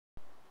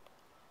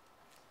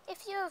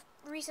If you have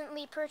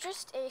recently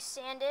purchased a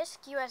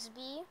SanDisk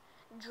USB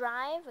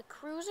drive, a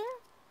cruiser,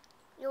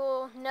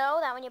 you'll know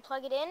that when you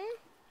plug it in,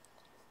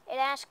 it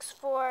asks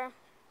for,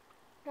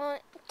 well,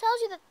 it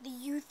tells you that the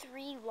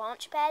U3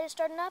 launchpad is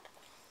starting up.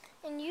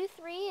 And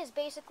U3 is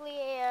basically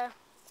a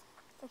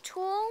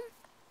tool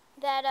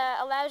that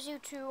allows you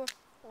to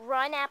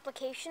run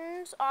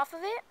applications off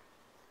of it.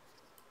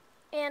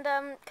 And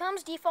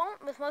comes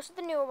default with most of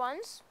the newer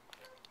ones.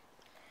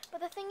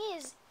 But the thing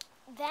is,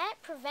 that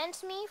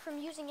prevents me from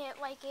using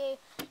it like a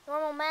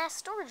normal mass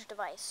storage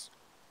device.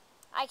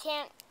 I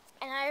can't,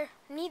 and I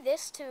need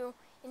this to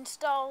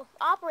install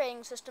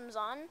operating systems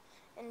on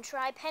and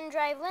try pen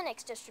drive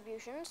Linux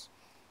distributions.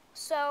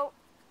 So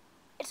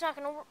it's not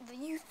going to work. The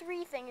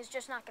U3 thing is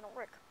just not going to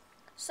work.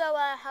 So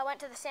I went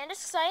to the SanDisk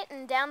site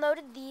and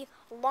downloaded the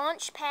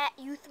launchpad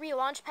U3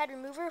 launchpad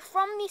remover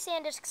from the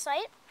SanDisk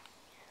site.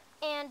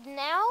 And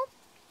now,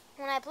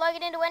 when I plug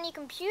it into any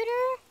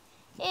computer,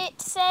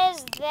 it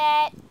says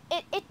that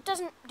it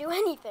doesn't do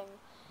anything.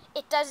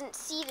 It doesn't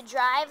see the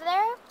drive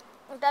there.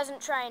 It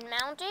doesn't try and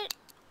mount it.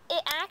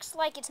 It acts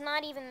like it's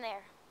not even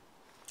there.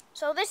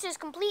 So this is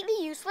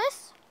completely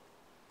useless.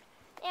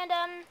 And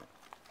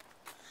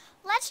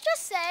let's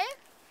just say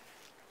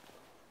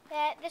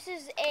that this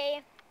is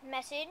a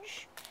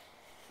message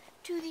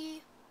to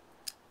the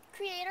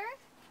creator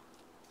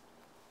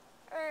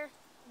or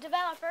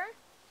developer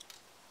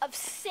of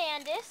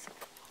SanDisk.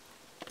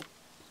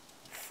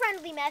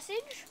 Friendly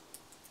message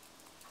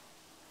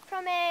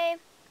from a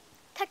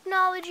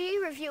technology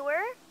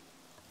reviewer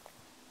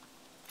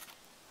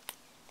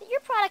that your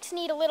products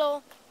need a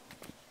little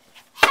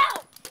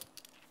help.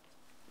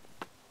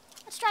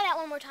 Let's try that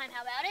one more time.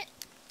 How about it?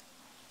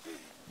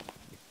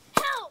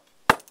 Help!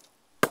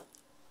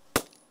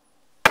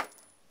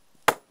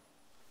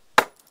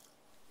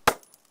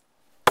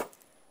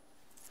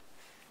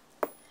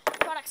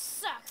 Products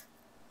suck.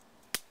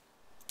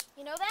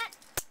 You know that?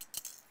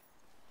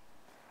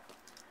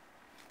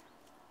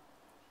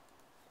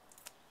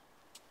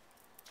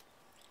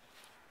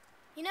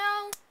 You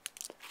know,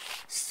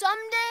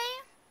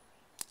 someday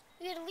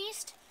we could at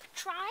least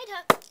try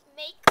to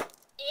make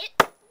it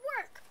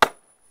work.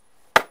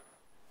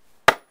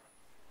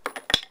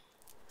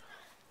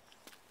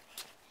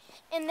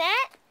 And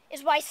that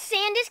is why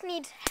SanDisk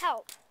needs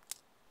help.